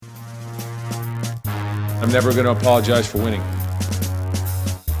I'm never going to apologize for winning.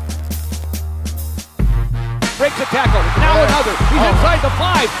 Breaks a tackle. Now another. He's inside the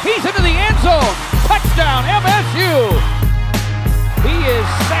 5. He's into the end zone. Touchdown, MSU. He is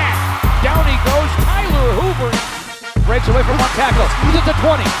sacked. Down he goes. Tyler Hoover breaks away from one tackle. He's at the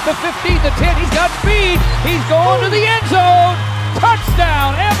 20, the 15, the 10. He's got speed. He's going to the end zone.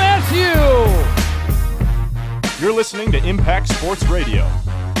 Touchdown, MSU. You're listening to Impact Sports Radio.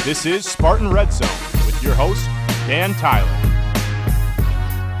 This is Spartan Red Zone with your host, Dan Tyler.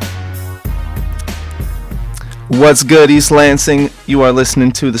 What's good, East Lansing? You are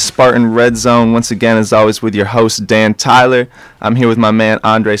listening to the Spartan Red Zone once again, as always, with your host, Dan Tyler. I'm here with my man,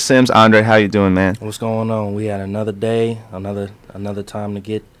 Andre Sims. Andre, how you doing, man? What's going on? We had another day, another time to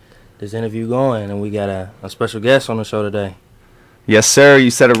get this interview going, and we got a special guest on the show today. Yes, sir.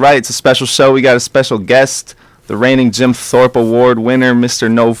 You said it right. It's a special show. We got a special guest, the reigning Jim Thorpe Award winner, Mr.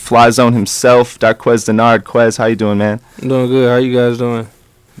 No Fly Zone himself, Darquez Denard. Quez, how you doing, man? I'm doing good. How you guys doing?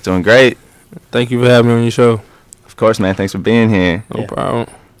 Doing great. Thank you for having me on your show. Of course, man. Thanks for being here. No problem.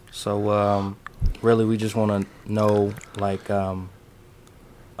 So, really, we just want to know,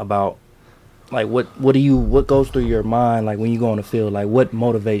 about, what goes through your mind, like, when you go on the field? Like, what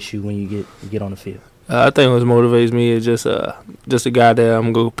motivates you when you get on the field? I think what motivates me is just a guy that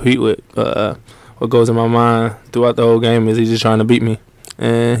I'm going to compete with. What goes in my mind throughout the whole game is he's just trying to beat me.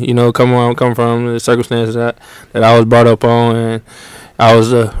 And, come from the circumstances that I was brought up on, and I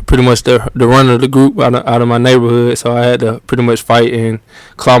was pretty much the runner of the group out of my neighborhood, so I had to pretty much fight and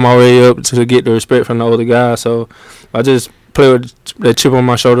claw my way up to get the respect from the older guys. So I just play with that chip on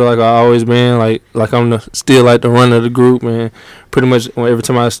my shoulder like I always been, like I'm still like the runner of the group, and pretty much every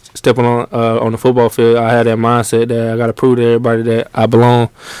time I step on the football field, I had that mindset that I got to prove to everybody that I belong.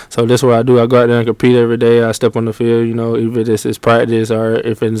 So that's what I do. I go out there and compete every day. I step on the field, if it's practice or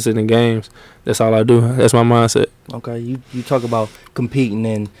if it's in the games. That's all I do. That's my mindset. Okay, you talk about competing,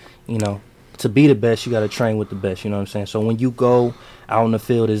 and to be the best, you got to train with the best. You know what I'm saying? So when you go out on the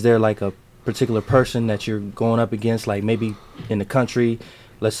field, is there like a particular person that you're going up against, like maybe in the country,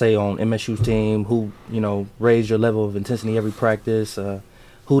 let's say on MSU's team, who raised your level of intensity every practice?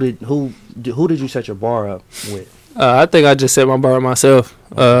 Who did you set your bar up with? I think I just set my bar up myself.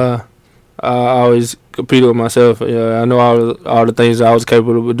 I always competed with myself. I know all the things that I was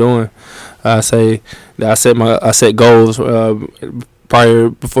capable of doing. I say that I set goals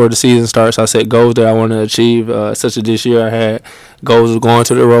before the season starts. I set goals that I want to achieve. Such as this year, I had goals of going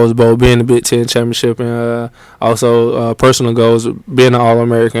to the Rose Bowl, being the Big Ten championship, and also personal goals, being an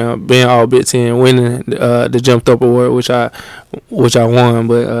All-American, being All Big Ten, winning the Jim Thorpe Award, which I won.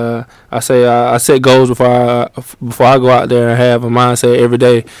 But I set goals before I go out there and have a mindset every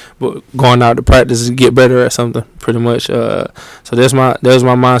day, but going out to practice and get better at something. Pretty much. So that's my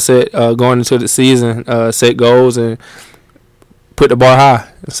mindset going into the season. Set goals and put the bar high.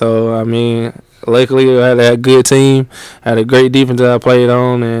 So, luckily I had a good team, had a great defense that I played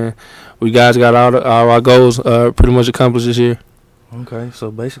on, and we guys got all our goals pretty much accomplished this year. Okay,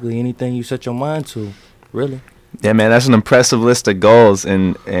 so basically anything you set your mind to, really. Yeah, man, that's an impressive list of goals,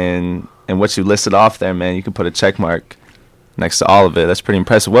 and what you listed off there, man. You can put a check mark next to all of it. That's pretty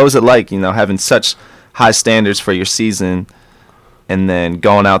impressive. What was it like, having such high standards for your season and then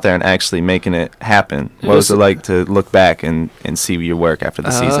going out there and actually making it happen? What was it like to look back and see your work after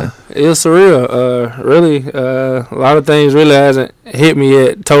the season? It was surreal. Really, a lot of things really hasn't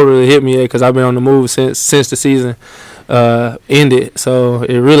totally hit me yet, because I've been on the move since the season ended. So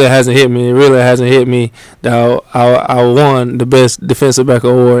it really hasn't hit me. It really hasn't hit me that I won the best defensive back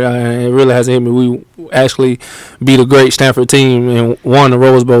award. It really hasn't hit me. We actually beat a great Stanford team and won the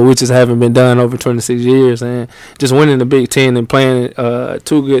Rose Bowl, which just haven't been done over 26 years. And just winning the Big Ten and playing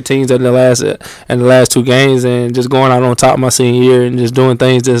two good teams in the last two games, and just going out on top my senior year and just doing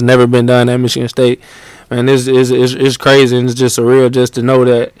things that's never been done at Michigan State. And it's crazy, and it's just surreal just to know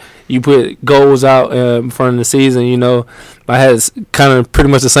that you put goals out in front of the season. I had kind of pretty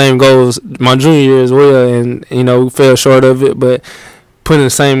much the same goals my junior year as well, and we fell short of it. But putting the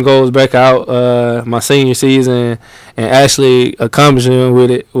same goals back out my senior season and actually accomplishing with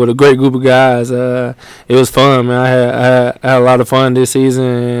it with a great group of guys, it was fun, man. I had a lot of fun this season,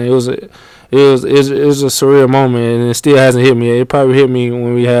 and it was a surreal moment, and it still hasn't hit me. It probably hit me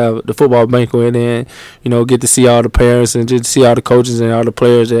when we have the football banquet and get to see all the parents and just see all the coaches and all the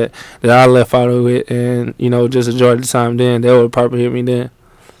players that I left out of it, and just enjoy the time then. That would probably hit me then.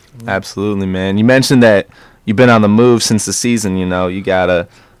 Absolutely, man. You mentioned that you've been on the move since the season. You got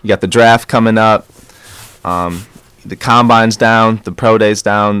the draft coming up. The combine's down, the pro day's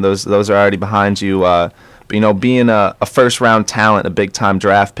down. Those are already behind you. being a first-round talent, a big-time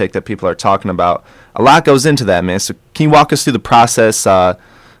draft pick that people are talking about, a lot goes into that, man. So can you walk us through the process, the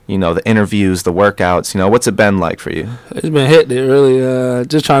interviews, the workouts? What's it been like for you? It's been hectic, really.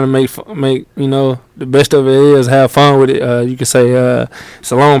 Just trying to make the best of it is have fun with it. You can say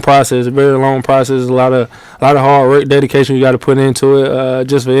it's a long process, a very long process. A lot of hard work, dedication you got to put into it.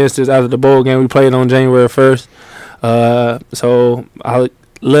 Just for instance, after the bowl game, we played on January 1st. So I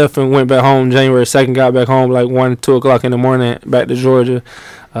left and went back home January 2nd, got back home like 1, 2 o'clock in the morning, back to Georgia.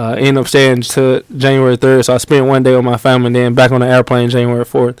 Ended up staying to January 3rd, so I spent one day with my family, and then back on the airplane January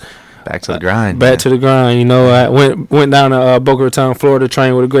 4th. Back to the grind. Back to the grind. I went down to Boca Raton, Florida,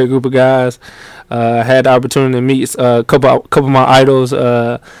 trained with a great group of guys. Had the opportunity to meet a couple of my idols.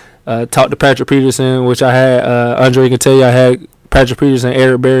 Talked to Patrick Peterson, which I had. Andre can tell you, I had Patrick Peterson,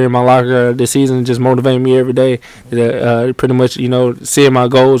 Eric Berry in my locker this season, just motivating me every day. Pretty much, seeing my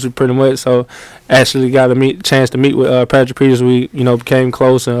goals pretty much. So actually got a chance to meet with Patrick Peterson. We, became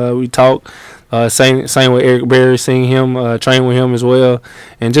close. We talked. Same with Eric Berry, seeing him, train with him as well.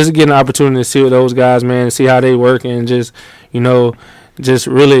 And just getting an opportunity to see with those guys, man, and see how they work, and just, just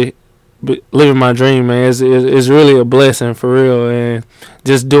really living my dream, man. It's really a blessing for real. And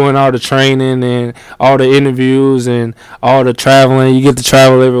just doing all the training and all the interviews and all the traveling. You get to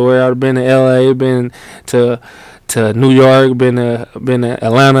travel everywhere. I've been to LA, been to New York, been to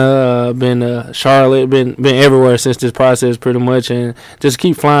Atlanta, been to Charlotte, been everywhere since this process pretty much, and just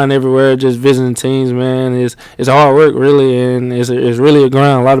keep flying everywhere, just visiting teams, man. It's hard work really, and it's really a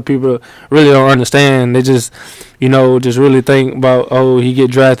grind. A lot of people really don't understand. They just just really think about, he get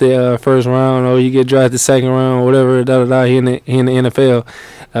drafted first round, he get drafted second round, whatever, he in the NFL.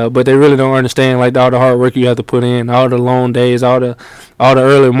 But they really don't understand like all the hard work you have to put in, all the long days, all the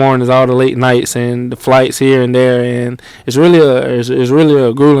early mornings, all the late nights, and the flights here and there, and it's really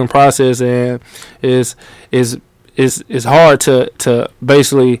a grueling process, and it's hard to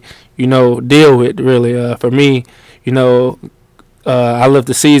basically deal with really. For me, I left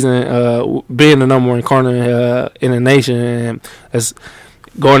the season being the number one corner in the nation, and as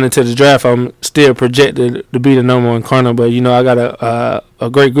going into the draft, I'm still projected to be the number one corner. But I got a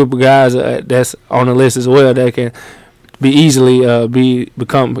great group of guys that's on the list as well that can be easily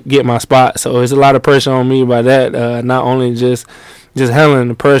get my spot. So there's a lot of pressure on me by that. Not only just handling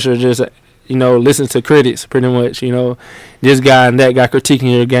the pressure, just listen to critics pretty much. This guy and that guy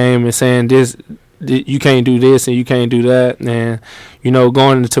critiquing your game and saying this. You can't do this and you can't do that, and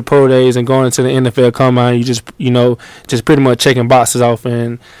going into pro days and going into the NFL combine, you just pretty much checking boxes off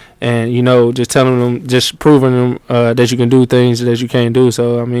and just telling them, just proving them that you can do things that you can't do.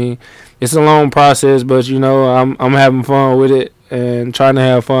 So I mean, it's a long process, but I'm having fun with it and trying to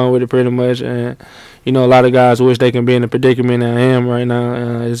have fun with it pretty much. And a lot of guys wish they can be in the predicament I am right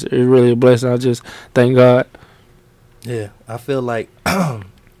now. It's really a blessing. I just thank God. Yeah, I feel like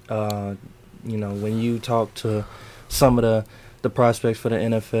when you talk to some of the prospects for the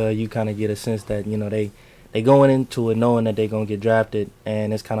NFL, you kind of get a sense that, they going into it knowing that they're going to get drafted,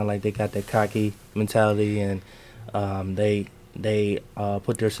 and it's kind of like they got that cocky mentality, and they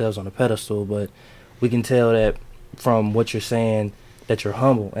put themselves on a pedestal. But we can tell that from what you're saying that you're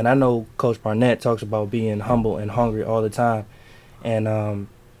humble. And I know Coach Barnett talks about being humble and hungry all the time. And can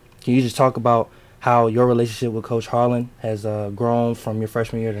you just talk about how your relationship with Coach Harlan has grown from your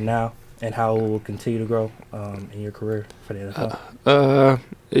freshman year to now, and how it will continue to grow in your career for the NFL?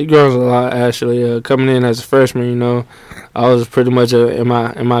 It grows a lot actually. Coming in as a freshman, I was pretty much in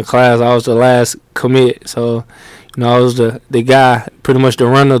my class. I was the last commit, so I was the guy, pretty much the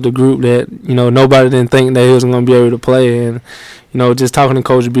runner of the group that nobody didn't think that he was going to be able to play. And just talking to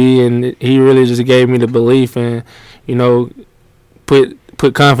Coach B, and he really just gave me the belief and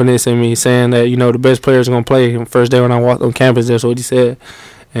put confidence in me, saying that the best players are going to play. First day when I walked on campus, that's what he said.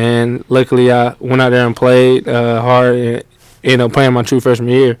 And luckily, I went out there and played hard and ended up playing my true freshman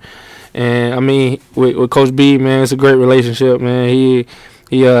year. And, I mean, with Coach B, man, it's a great relationship, man. He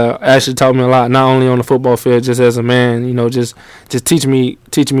actually taught me a lot, not only on the football field, just as a man, just teach me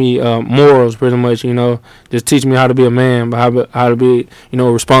morals pretty much, just teach me how to be a man, but how to be,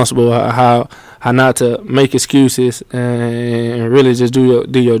 responsible, how not to make excuses and really just do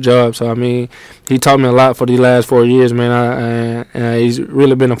your job. So, I mean, he taught me a lot for these last 4 years, man. He's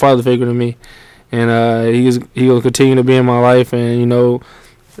really been a father figure to me. And he's going to continue to be in my life. And,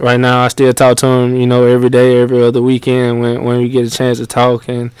 right now I still talk to him, every day, every other weekend when we get a chance to talk.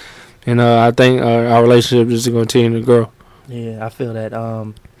 And I think our relationship is going to continue to grow. Yeah, I feel that.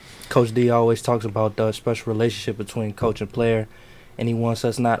 Coach D always talks about the special relationship between coach and player. And he wants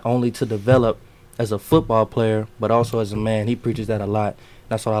us not only to develop as a football player, but also as a man. He preaches that a lot.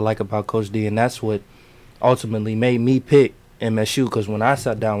 That's what I like about Coach D, and that's what ultimately made me pick MSU, because when I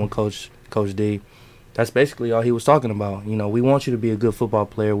sat down with Coach D, that's basically all he was talking about. You know, we want you to be a good football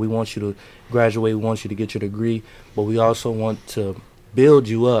player. We want you to graduate. We want you to get your degree. But we also want to build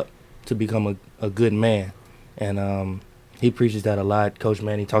you up to become a good man. And he preaches that a lot. Coach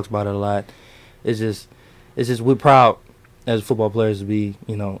Manny talks about it a lot. It's just we're proud as football players to be,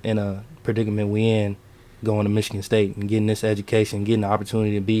 you know, in a predicament we in, going to Michigan State and getting this education, getting the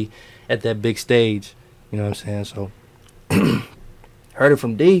opportunity to be at that big stage. You know what I'm saying? So heard it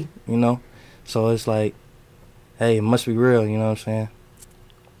from D, you know. So it's like, hey, it must be real, you know what I'm saying?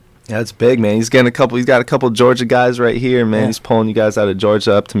 Yeah, it's big, man. He's got a couple Georgia guys right here, man. Yeah. He's pulling you guys out of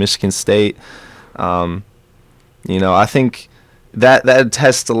Georgia up to Michigan State. You know, I think that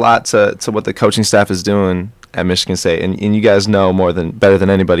attests a lot to what the coaching staff is doing at Michigan State, and you guys know better than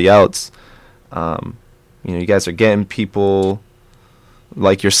anybody else. You know, you guys are getting people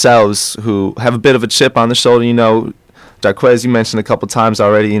like yourselves who have a bit of a chip on the shoulder. You know, Darqueze, you mentioned a couple times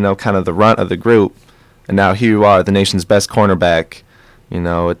already, you know, kind of the runt of the group, and now here you are, the nation's best cornerback, you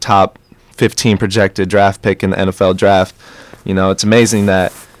know, a top 15 projected draft pick in the NFL draft. You know, it's amazing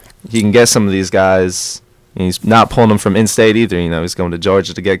that he can get some of these guys. And he's not pulling them from in-state either. You know, he's going to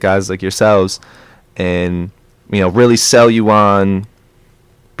Georgia to get guys like yourselves and, you know, really sell you on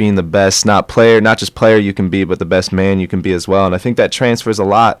being the best, not just player you can be, but the best man you can be as well. And I think that transfers a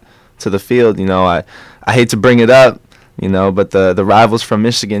lot to the field. You know, I hate to bring it up, you know, but the rivals from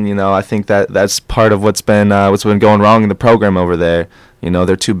Michigan, you know, I think that's part of what's been going wrong in the program over there. You know,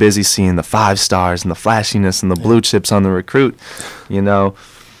 they're too busy seeing the 5 stars and the flashiness and the blue chips on the recruit, you know.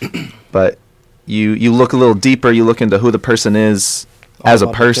 But you look a little deeper, you look into who the person is as a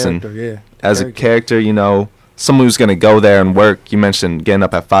person, a character, you know, someone who's going to go there and work. You mentioned getting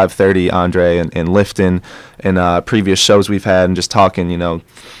up at 5:30, Andre, and lifting in previous shows we've had and just talking, you know,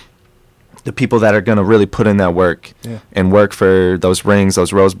 the people that are going to really put in that work and work for those rings,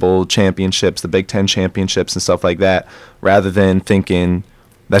 those Rose Bowl championships, the Big Ten championships and stuff like that, rather than thinking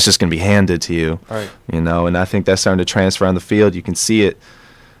that's just going to be handed to you, you know. And I think that's starting to transfer on the field. You can see it.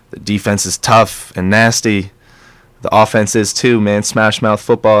 The defense is tough and nasty. The offense is too, man. Smash mouth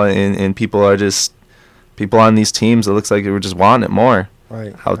football, and people on these teams, it looks like they were just wanting it more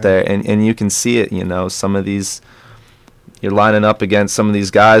out there. And you can see it, you know. Some of these, you're lining up against some of these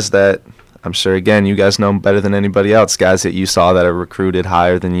guys that I'm sure, again, you guys know better than anybody else, guys that you saw that are recruited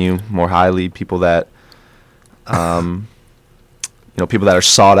higher than you, more highly, people that, you know, people that are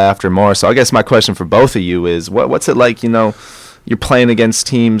sought after more. So I guess my question for both of you is, what's it like, you know, you're playing against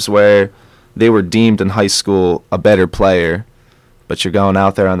teams where they were deemed in high school a better player, but you're going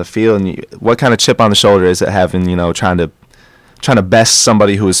out there on the field, and what kind of chip on the shoulder is it having, you know, trying to best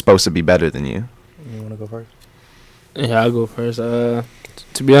somebody who is supposed to be better than you? You want to go first? Yeah, I'll go first.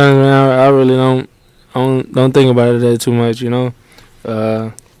 To be honest, man, I really don't think about it that too much, you know.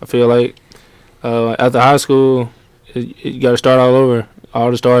 I feel like after high school, you got to start all over.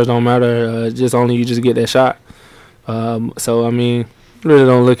 All the stars don't matter. You just get that shot. So I mean, really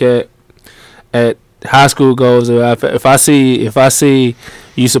don't look at high school goals. If I see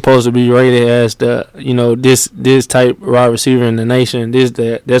you supposed to be rated as the, you know, this type wide receiver in the nation,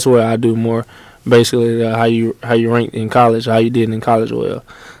 that's where I do more. Basically, how you ranked in college, how you did in college well.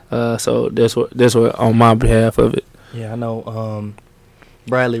 So that's what on my behalf of it. Yeah, I know.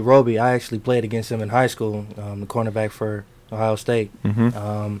 Bradley Roby, I actually played against him in high school, the cornerback for Ohio State.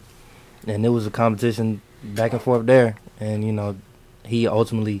 Mm-hmm. And it was a competition back and forth there, and you know, they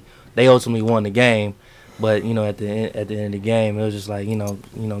ultimately won the game, but you know, at the end of the game, it was just like, you know,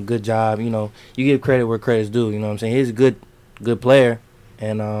 good job. You know, you give credit where credit's due. You know what I'm saying? He's a good player,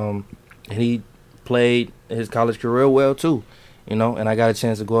 and he played his college career well too. You know, and I got a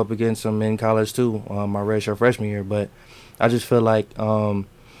chance to go up against him in college too, my redshirt freshman year. But I just feel like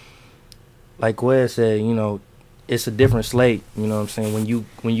Quez said, you know, it's a different slate. You know what I'm saying?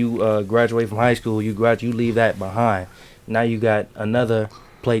 When you graduate from high school, you leave that behind. Now you got another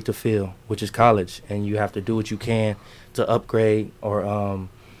plate to fill, which is college, and you have to do what you can to upgrade or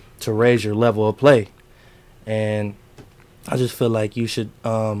to raise your level of play. And I just feel like you should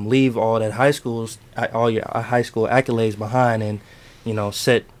leave all your high school accolades behind, and you know,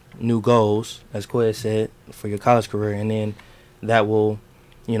 set new goals, as Quez said, for your college career, and then that will,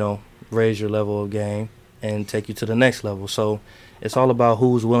 you know, raise your level of game and take you to the next level. So it's all about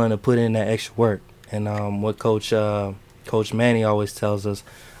who's willing to put in that extra work. And what Coach Manny always tells us,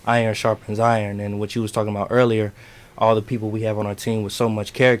 iron sharpens iron. And what you was talking about earlier, all the people we have on our team with so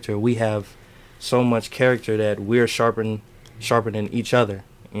much character, we have so much character that we're sharpening each other.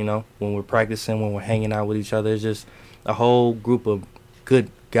 You know, when we're practicing, when we're hanging out with each other, it's just a whole group of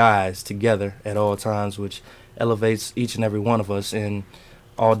good guys together at all times, which elevates each and every one of us in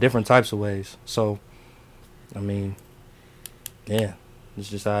all different types of ways. So, I mean, yeah, it's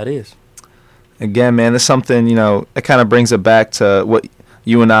just how it is. Again, man, there's something, it kind of brings it back to what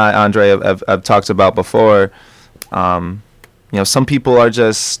you and I, Andre, have talked about before. Some people are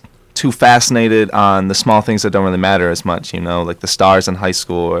just too fascinated on the small things that don't really matter as much, like the stars in high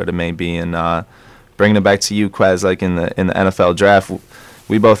school, or it may be in bringing it back to you, Quez, like in the NFL draft.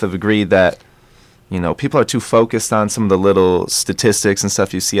 We both have agreed that, people are too focused on some of the little statistics and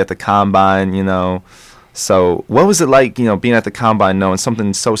stuff you see at the combine, So what was it like, being at the combine, knowing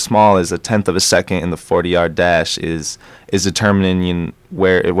something so small as a tenth of a second in the 40-yard dash is determining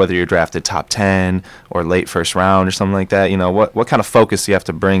whether you're drafted top 10 or late first round or something like that? What kind of focus do you have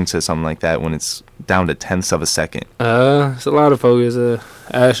to bring to something like that when it's down to tenths of a second? It's a lot of focus.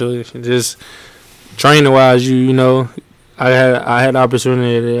 Actually, just training wise, I had the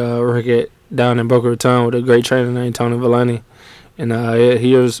opportunity to work down in Boca Raton with a great trainer named Tony Villani, and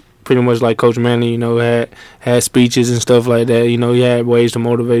he was pretty much like Coach Manny, had speeches and stuff like that. He had ways to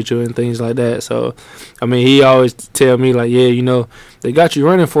motivate you and things like that. So, I mean, he always tell me, like, yeah, they got you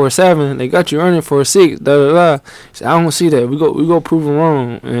running for a 7. They got you running for a 6, da-da-da. He said, I don't see that. We go prove them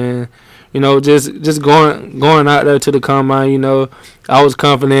wrong. And, just going out there to the combine, I was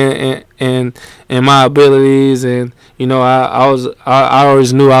confident in my abilities. And, I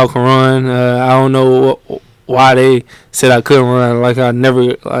always knew I could run. I don't know why they said I couldn't run. Like, I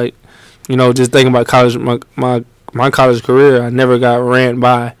never, just thinking about college, my college career, I never got ran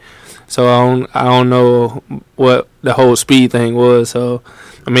by. So I don't know what the whole speed thing was. So,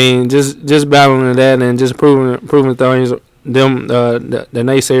 I mean, just battling that and just proving things, the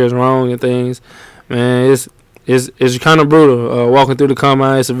naysayers wrong and things, man, it's kind of brutal. Walking through the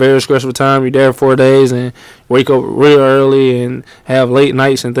combine, it's a very stressful time. You're there 4 days and wake up real early and have late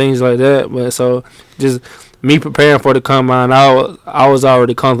nights and things like that. But so just me preparing for the combine, I was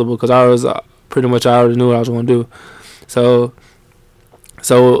already comfortable because I was pretty much, I already knew what I was going to do. So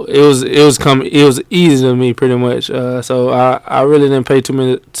it was easy to me pretty much. So I really didn't pay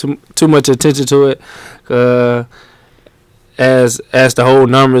too much attention to it, as the whole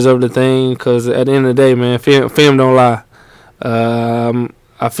numbers of the thing. Because at the end of the day, man, film don't lie.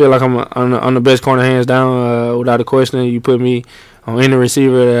 I feel like I'm on the best corner hands down, without a question. You put me on any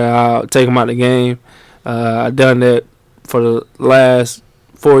receiver, I'll take him out the game. I've done that for the last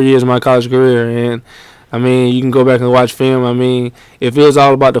 4 years of my college career, and I mean, you can go back and watch film. I mean, if it was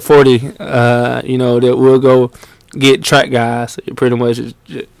all about the 40, that we'll go get track guys. Pretty much,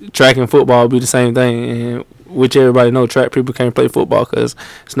 track and football will be the same thing, and which everybody know track people can't play football because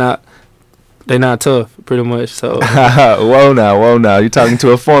they're not tough, pretty much. So whoa now, you're talking to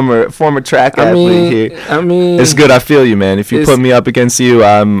a former track athlete here. I mean, it's good. I feel you, man. If you put me up against you,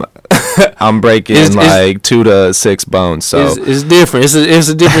 I'm breaking 2 to 6 bones. So it's different. It's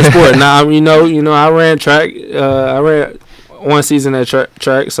a different sport. Now, I ran track. I ran one season at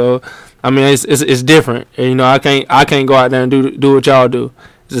track. So I mean, it's different. And, I can't go out there and do what y'all do.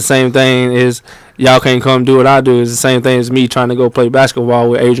 It's the same thing as y'all can't come do what I do. It's the same thing as me trying to go play basketball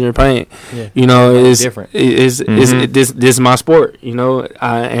with Adrian Payne. Yeah. It's different. This is my sport. And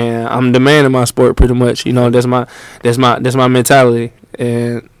I'm the man in my sport pretty much. That's my mentality,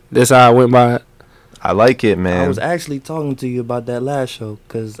 and that's how I went by it. I like it, man. I was actually talking to you about that last show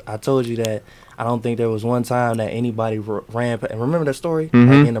because I told you that I don't think there was one time that anybody ran. And remember that story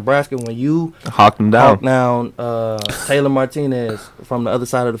like in Nebraska when you hawked them down? Taylor Martinez from the other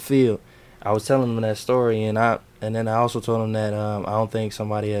side of the field. I was telling him that story, and then I also told him that I don't think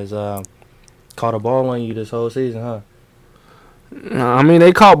somebody has caught a ball on you this whole season, huh? No, I mean,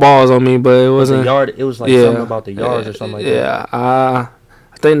 they caught balls on me, but it wasn't. It was like something about the yards or something like that. Yeah,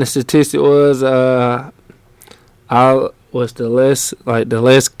 I think the statistic was I was the less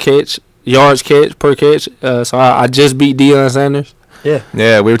yards catch per catch. So I just beat Deion Sanders.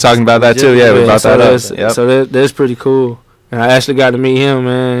 Yeah, we were talking about that too. Yeah, we brought that up. Yep. So that's pretty cool. And I actually got to meet him,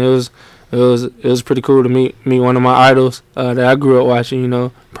 man. It was pretty cool to meet one of my idols that I grew up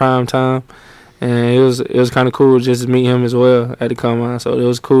watching, prime time. And it was kind of cool just to meet him as well at the combine. So it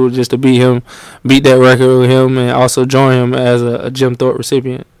was cool just to beat that record with him, and also join him as a Jim Thorpe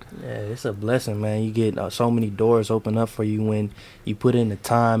recipient. Yeah, it's a blessing, man. You get so many doors open up for you when you put in the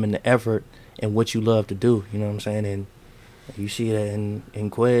time and the effort and what you love to do. You know what I'm saying? And you see that in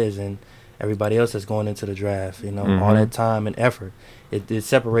Quez and everybody else that's going into the draft. All that time and effort, it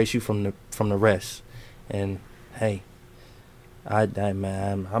separates you from the rest. And hey,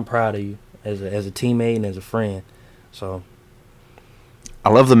 I'm proud of you as a teammate and as a friend. So I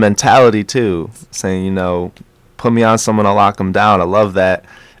love the mentality too, saying put me on someone, I'll lock them down. I love that.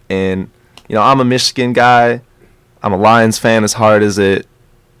 And, you know, I'm a Michigan guy. I'm a Lions fan as hard as it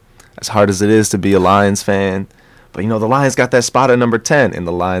is to be a Lions fan. But, you know, the Lions got that spot at number 10, and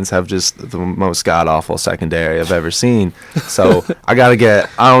the Lions have just the most god-awful secondary I've ever seen. So I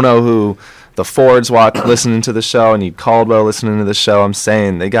don't know who the Fords listening to the show, and Caldwell listening to the show. I'm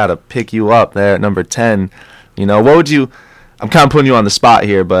saying they got to pick you up there at number 10. You know, I'm kind of putting you on the spot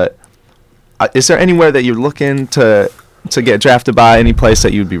here, but is there anywhere that you're looking to get drafted by, any place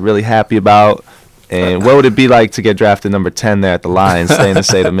that you'd be really happy about? And what would it be like to get drafted number 10 there at the Lions, staying in the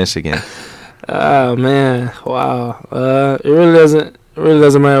state of Michigan? Oh man, wow. It really doesn't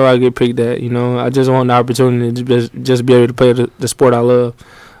matter where I get picked at. You know, I just want the opportunity to just be able to play the sport I love.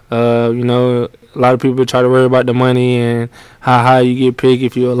 You know, a lot of people try to worry about the money and how high you get picked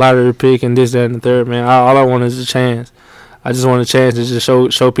if you're a lottery pick and this, that, and the third. Man, all I want is a chance. I just want a chance to just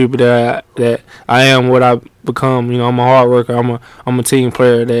show people that I am what I become. You know, I'm a hard worker. I'm a team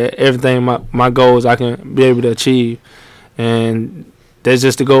player. That everything my goals I can be able to achieve, and that's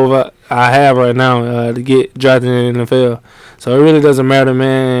just the goal I have right now, to get drafted in the NFL. So it really doesn't matter,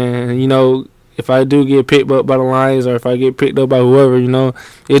 man. You know, if I do get picked up by the Lions or if I get picked up by whoever, you know,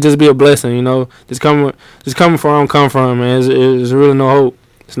 it'll just be a blessing. You know, just coming from where I'm coming from, man. There's really no hope.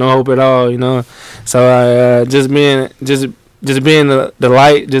 There's no hope at all, you know. So just being the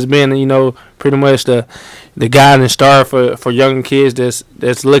light, just being, you know, pretty much the guiding star for young kids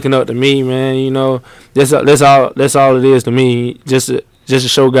that's looking up to me, man. You know, that's all it is to me. Just to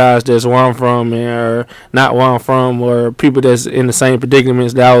show guys that's where I'm from, or not where I'm from, or people that's in the same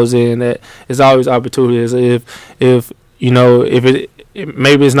predicaments that I was in. That it's always opportunities. If you know, if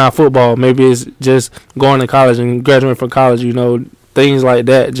maybe it's not football, maybe it's just going to college and graduating from college. You know, things like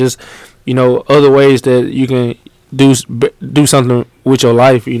that. Just, you know, other ways that you can do something with your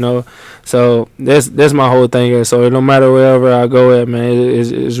life, you know. So that's my whole thing. And so no matter wherever I go at, man,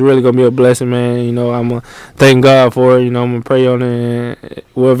 it's really gonna be a blessing, man. You know, I'm gonna thank God for it. You know, I'm gonna pray on it, and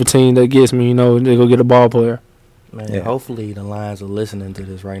whatever team that gets me, you know, they go get a ball player. Man, hopefully the Lions are listening to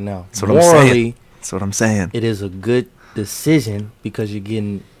this right now. That's what I'm saying. It is a good decision because you're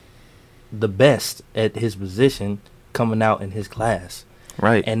getting the best at his position coming out in his class.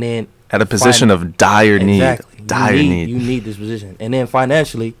 Right. And then at a position of dire need. Exactly. Dire need. You need this position. And then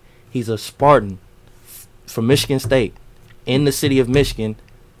financially, he's a Spartan from Michigan State in the city of Michigan.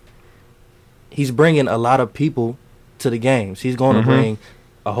 He's bringing a lot of people to the games. He's going to bring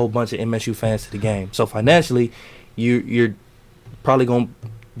a whole bunch of MSU fans to the game. So financially, you're probably going to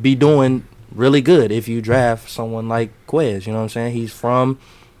be doing really good if you draft someone like Quez. You know what I'm saying? He's from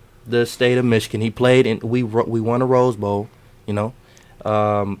the state of Michigan. He played in we won a Rose Bowl, you know.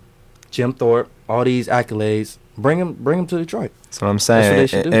 Jim Thorpe, all these accolades. Bring him to Detroit. That's what I'm saying.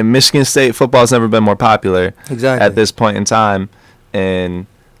 And Michigan State football's never been more popular at this point in time. And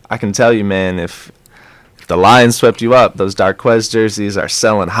I can tell you, man, if the Lions swept you up, those Dark Quez jerseys are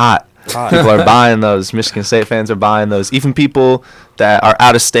selling hot. People are buying those. Michigan State fans are buying those. Even people that are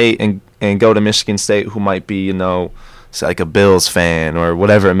out of state and go to Michigan State who might be, you know, say like a Bills fan or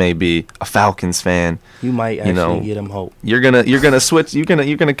whatever it may be, a Falcons fan. You might actually get them hope. You're gonna switch. You're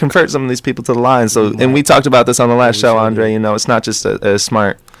gonna convert some of these people to the Lions. So, and we talked about this on the last show, Andre. You know, it's not just a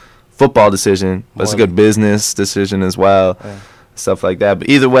smart football decision, but it's a good business decision as well. Yeah. Stuff like that. But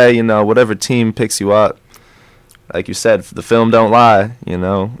either way, you know, whatever team picks you up, like you said, the film don't lie. You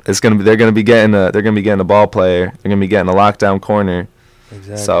know, they're gonna be getting a ball player. They're gonna be getting a lockdown corner.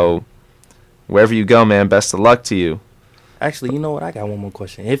 Exactly. So wherever you go, man, best of luck to you. Actually, you know what? I got one more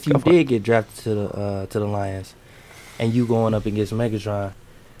question. If you did get drafted to the Lions, and you going up against Megatron,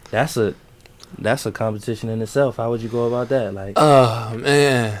 that's a competition in itself. How would you go about that? Like, oh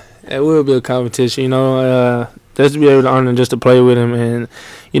man, it will be a competition. You know, just to be able to honor just to play with him, and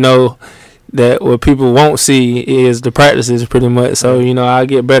you know that what people won't see is the practices pretty much. So you know, I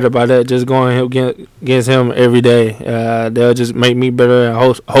get better by that. Just going against him every day, they'll just make me better, and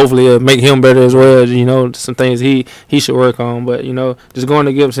hopefully it'll make him better as well. You know, some things he should work on. But you know, just going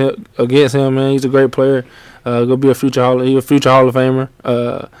against him, man, he's a great player. Gonna be a future Hall of Famer.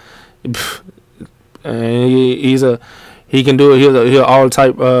 And he can do it. He's an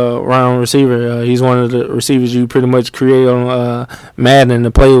all-type round receiver. He's one of the receivers you pretty much create on Madden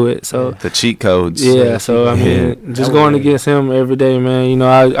to play with. So the cheat codes. Yeah. So I mean, just going against him every day, man. You know,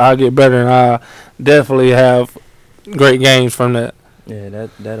 I get better, and I definitely have great games from that. Yeah,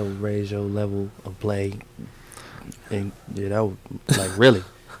 that'll raise your level of play. And yeah, that would like really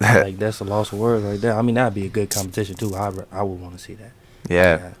like that's a loss of words right there. I mean, that'd be a good competition too. I would want to see that.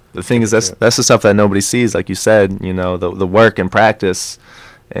 Yeah. The thing is, that's the stuff that nobody sees. Like you said, you know, the work and practice.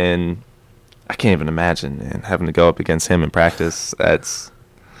 And I can't even imagine, man, having to go up against him in practice. That's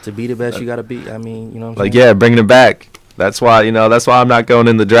To be the best, you got to be. I mean, you know what I'm like, saying? yeah, bringing it back. That's why I'm not going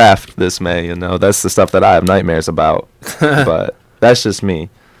in the draft this May. That's the stuff that I have nightmares about. But that's just me.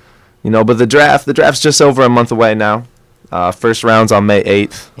 But the draft's just over a month away now. First round's on May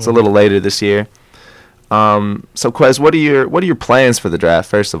 8th. It's a little later this year. So Quez, what are your plans for the draft?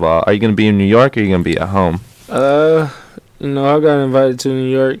 First of all, are you going to be in New York or are you going to be at home? I got invited to New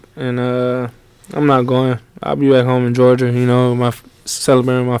York, and I'm not going. I'll be back home in Georgia.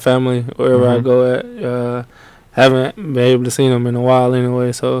 Celebrating my family wherever I go at. Haven't been able to see them in a while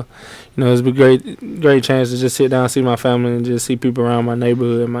anyway, so it's a great chance to just sit down, see my family, and just see people around my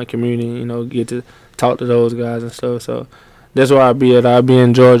neighborhood, my community. Get to talk to those guys and stuff. So that's where I'll be at. I'll be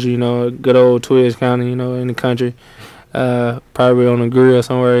in Georgia. Good old Twiz County. In the country. Probably on a grill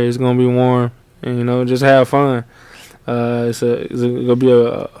somewhere. It's gonna be warm, and just have fun. It's gonna be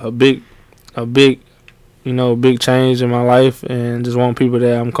a big big change in my life, and just want people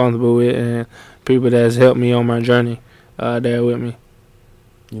that I'm comfortable with and people that's helped me on my journey there with me.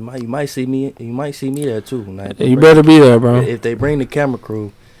 You might see me. You might see me there too. You better be there, bro. If they bring the camera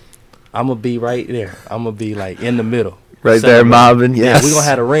crew, I'm gonna be right there. I'm gonna be like in the middle, right there, mobbing. Yes, yeah, we gonna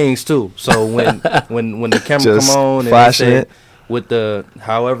have the rings too. So when the camera just come on and they say with the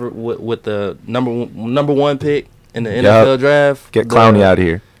number one pick in the NFL draft, get Clowney out of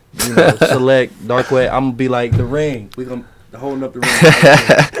here. Select Darkway. I'm gonna be like the ring. We gonna holding up the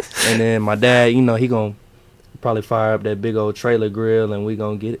ring, and then my dad, he gonna probably fire up that big old trailer grill, and we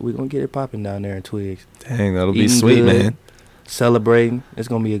gonna get it popping down there in Twigs. Dang, that'll be sweet, good, man. Celebrating. It's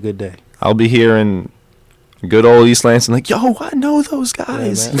gonna be a good day. I'll be here in good old East Lansing, like, yo, I know those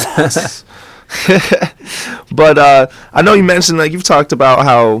guys. Yeah, yes. But I know you mentioned, like, you've talked about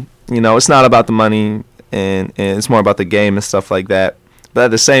how it's not about the money and it's more about the game and stuff like that. But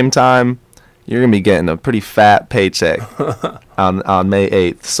at the same time, you're going to be getting a pretty fat paycheck on May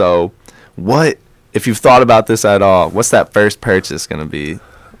 8th. So if you've thought about this at all, what's that first purchase going to be?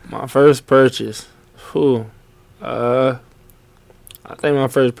 My first purchase? I think my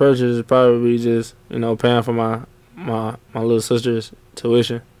first purchase would probably be just, paying for my little sister's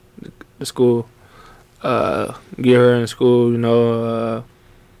tuition, the school. Get her in school,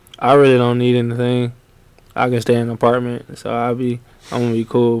 I really don't need anything. I can stay in an apartment, so I'm gonna be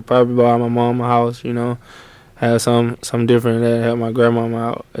cool. Probably buy my mom a house, have some different that help my grandmama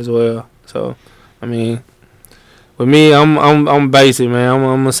out as well. So, I mean, with me, I'm basic, man.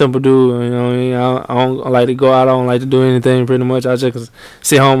 I'm a simple dude. I don't like to go out. I don't like to do anything. Pretty much, I just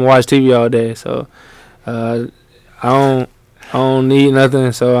sit home and watch TV all day. So, I don't need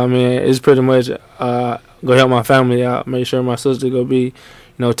nothing. So, I mean, it's pretty much go help my family out. Make sure my sister go be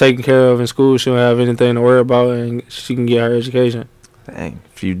taken care of in school. She don't have anything to worry about, and she can get her education. Dang,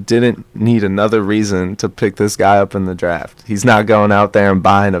 if you didn't need another reason to pick this guy up in the draft, he's not going out there and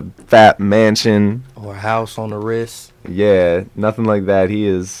buying a fat mansion or a house on the wrist. Yeah, nothing like that.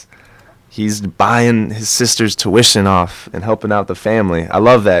 He's buying his sister's tuition off and helping out the family. I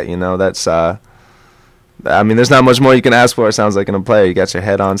love that. That's there's not much more you can ask for. It sounds like in a player. You got your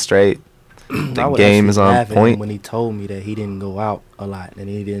head on straight. The game is on point. When he told me that he didn't go out a lot and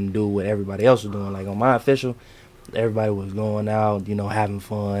he didn't do what everybody else was doing, like on my official, everybody was going out, having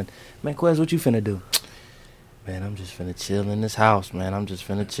fun. Man, Quez, what you finna do? Man, I'm just finna chill in this house, man. I'm just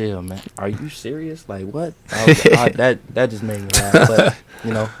finna chill, man. Are you serious? Like, what? That just made me laugh.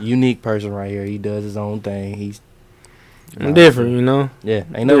 But, unique person right here. He does his own thing. He's different, Yeah,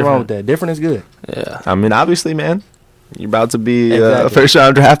 ain't nothing wrong with that. Different is good. Yeah. Obviously, man. You're about to be a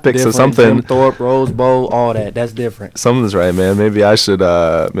first-round draft pick, so something. Jim Thorpe, Rose Bowl, all that. That's different. Something's right, man. Maybe I should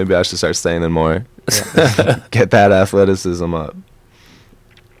start staying in more. Yeah. Get that athleticism up.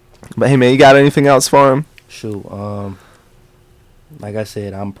 But hey, man, you got anything else for him? Shoot, like I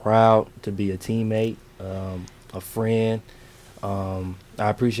said, I'm proud to be a teammate, a friend. I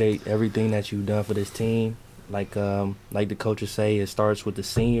appreciate everything that you've done for this team. Like the coaches say, it starts with the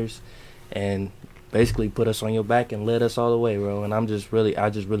seniors, and basically put us on your back and led us all the way, bro. And I just really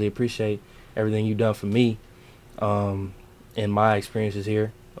appreciate everything you've done for me in my experiences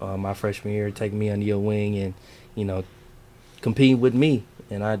here, my freshman year, taking me under your wing and, competing with me.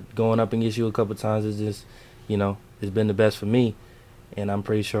 And going up against you a couple times is just, it's been the best for me. And I'm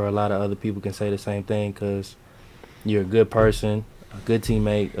pretty sure a lot of other people can say the same thing because you're a good person, a good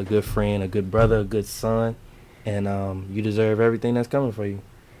teammate, a good friend, a good brother, a good son. And you deserve everything that's coming for you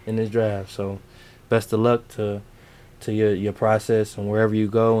in this draft. So best of luck to your process and wherever you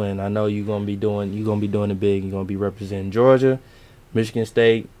go. And I know you're gonna be doing it big. You're gonna be representing Georgia, Michigan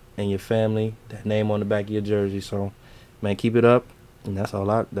State, and your family. That name on the back of your jersey. So, man, keep it up. And that's all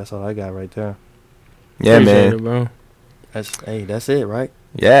I got right there. Yeah, Appreciate man. it, bro. That's it, right?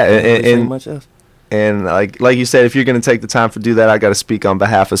 Yeah, Can't really say and much else. And like you said, if you're gonna take the time to do that, I gotta speak on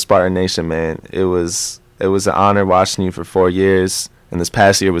behalf of Spartan Nation, man. It was an honor watching you for 4 years, and this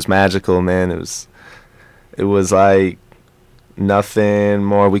past year was magical, man. It was like nothing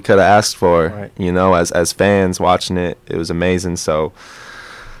more we could have asked for, Right. you know, as fans watching it. It was amazing. So,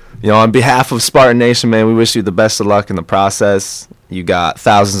 you know, on behalf of Spartan Nation, man, we wish you the best of luck in the process. You got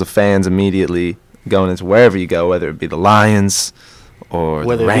thousands of fans immediately going into wherever you go, whether it be the Lions or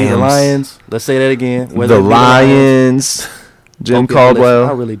Whether the it Rams. be the Lions, let's say that again. Whether The it be Lions, Jim Hope y'all listen. I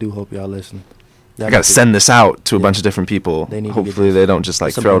Caldwell. really do hope y'all listen. I gotta send this out to a Yeah. bunch of different people. They need to get Hopefully this. they don't just like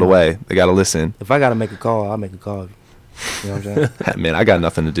It's a throw it minimum. away. They gotta listen. If I gotta make a call, I'll make a call. You know what I'm saying? Man, I got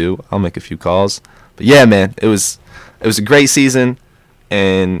nothing to do. I'll make a few calls. But yeah, man, it was a great season,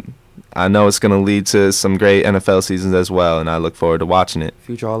 and I know it's gonna lead to some great NFL seasons as well. And I look forward to watching it.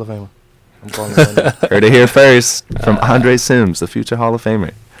 Future Hall of Famer. I'm calling it right now. Heard it here first from Andre Sims, the future Hall of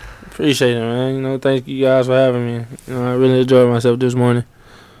Famer. Appreciate it, man. You know, thank you guys for having me. You know, I really enjoyed myself this morning.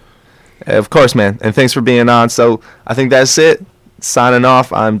 Of course, man, and thanks for being on. So I think that's it. Signing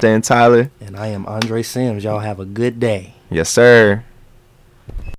off. I'm Dan Tyler. And I am Andre Sims. Y'all have a good day. Yes, sir.